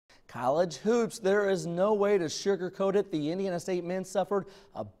College hoops, there is no way to sugarcoat it. The Indiana State men suffered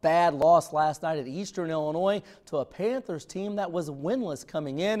a bad loss last night at Eastern Illinois to a Panthers team that was winless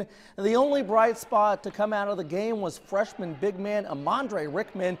coming in. And the only bright spot to come out of the game was freshman big man Emondre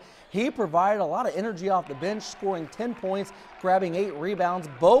Rickman. He provided a lot of energy off the bench, scoring 10 points, grabbing 8 rebounds.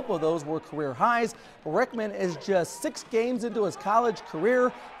 Both of those were career highs. Rickman is just 6 games into his college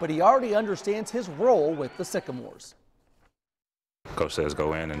career, but he already understands his role with the Sycamores. Coach says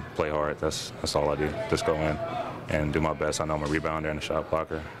go in and play hard. That's all I do. Just go in and do my best. I know I'm a rebounder and a shot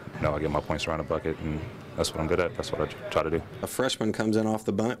blocker. You know, I get my points around the bucket, and that's what I'm good at. That's what I try to do. A freshman comes in off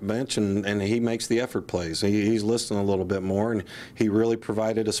the bench and he makes the effort plays. He's listening a little bit more, and he really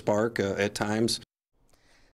provided a spark at times.